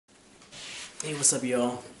Hey, what's up,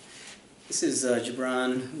 y'all? This is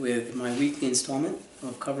Jibraan with my weekly installment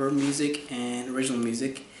of cover music and original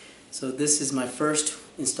music. So this is my first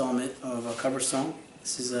installment of a cover song.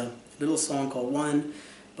 This is a little song called One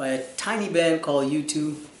by a tiny band called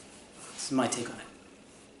U2. This is my take on it.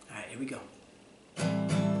 Alright, here we go.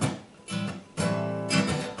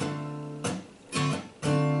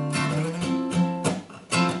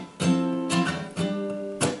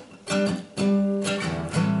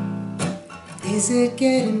 Is it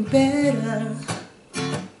getting better?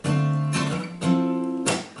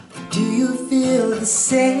 Do you feel the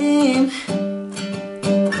same?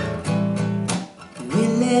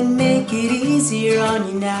 Will it make it easier on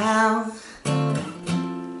you now?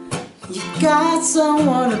 You got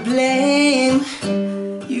someone to blame.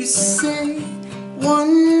 You say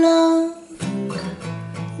one love,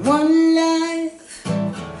 one life,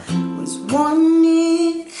 was one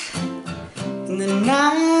need in the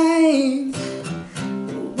night.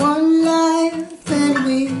 One life and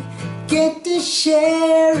we get to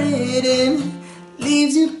share it, and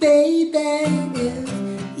leaves you, baby,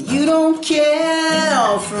 if you don't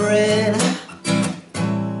care for it.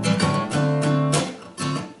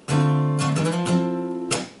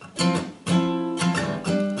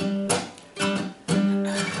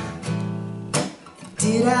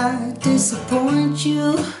 Did I disappoint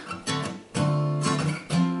you?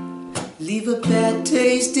 Leave a bad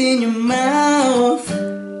taste in your mouth?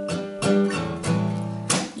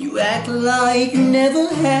 You act like you never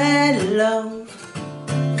had love.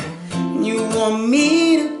 You want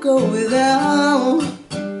me to go without.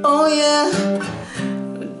 Oh yeah,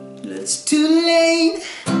 but it's too late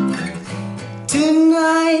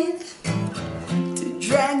tonight to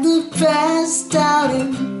drag the past out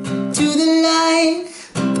into the light.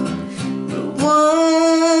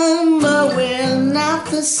 But we're not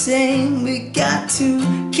the same. We got to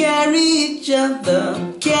carry each other,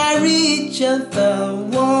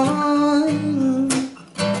 one.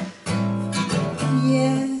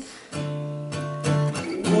 Yeah,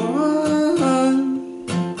 one.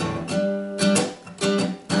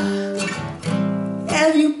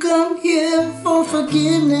 Have you come here for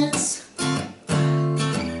forgiveness?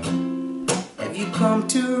 Have you come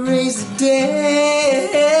to raise the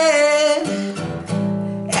dead?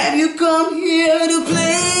 Have you come here to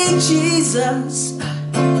play Jesus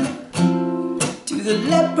to the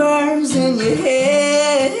lepers in your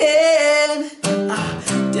head?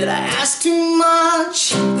 Did I ask too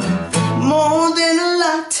much? More than a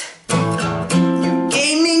lot. You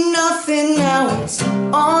gave me nothing, now it's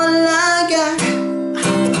all I got.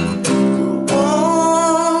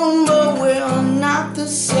 Oh, but we're not the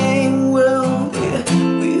same. Well,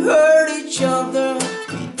 we hurt each other.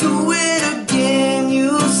 We do it again.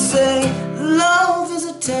 You say love is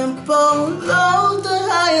a tempo, love the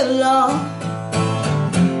higher law.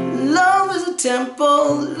 Love is a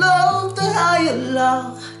tempo, love the higher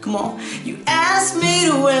law. Come on, you ask me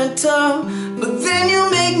to enter, but then you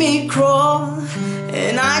make me crawl,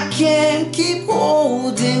 and I can't keep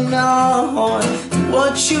holding on to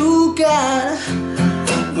what you got,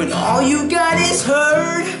 when all you got is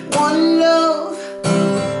hurt. One love,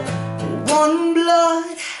 one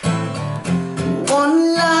blood,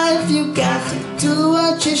 one life. You got to do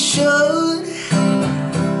what you should.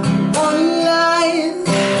 One life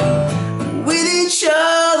with each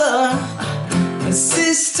other,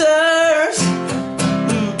 sisters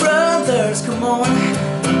and brothers. Come on,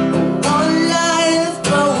 one life,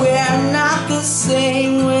 but we're not the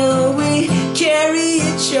same. Will we carry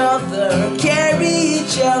each other,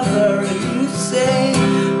 you say.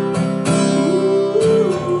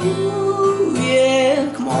 Ooh,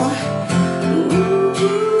 yeah, come on. Ooh,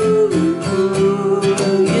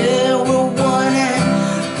 yeah, we're one and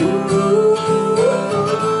ooh.